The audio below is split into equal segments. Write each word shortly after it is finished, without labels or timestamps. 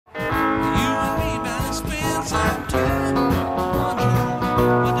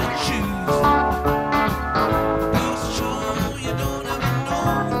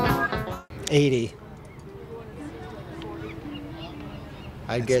80.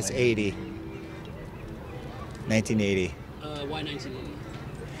 I'd That's guess later. 80. 1980. Why 1980?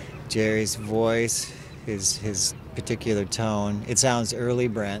 Jerry's voice, his particular tone. It sounds early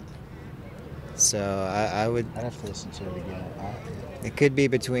Brent. So I would. I'd have to listen to it again. It could be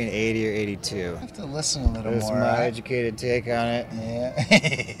between 80 or 82. I have to listen a little That's more. my educated take on it. Yeah.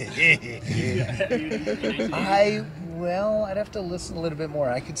 I'd have to listen a little bit more.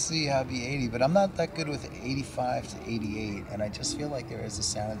 I could see how it'd be 80, but I'm not that good with 85 to 88, and I just feel like there is a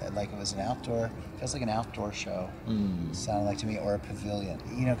sound that, like, it was an outdoor, feels like an outdoor show. It sounded like to me, or a pavilion.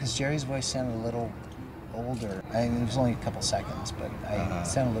 You know, because Jerry's voice sounded a little older. I mean, it was only a couple seconds, but I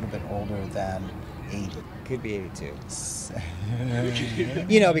sound a little bit older than 80. Could be 82.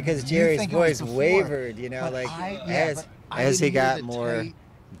 You know, because Jerry's think it was voice before, wavered, you know, but like but I as he didn't hear got the more tight-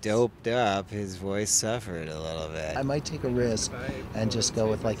 doped up, his voice suffered a little bit. I might take a risk and just go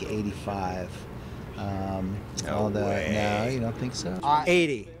with like 85. No way. No, you don't think so?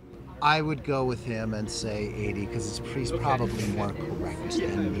 80. I would go with him and say 80 because he's probably more correct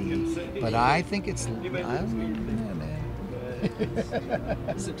than me. But I think it's. Yeah, man.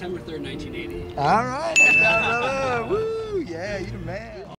 September 3rd, 1980. All right. Woo! Yeah, you're the man.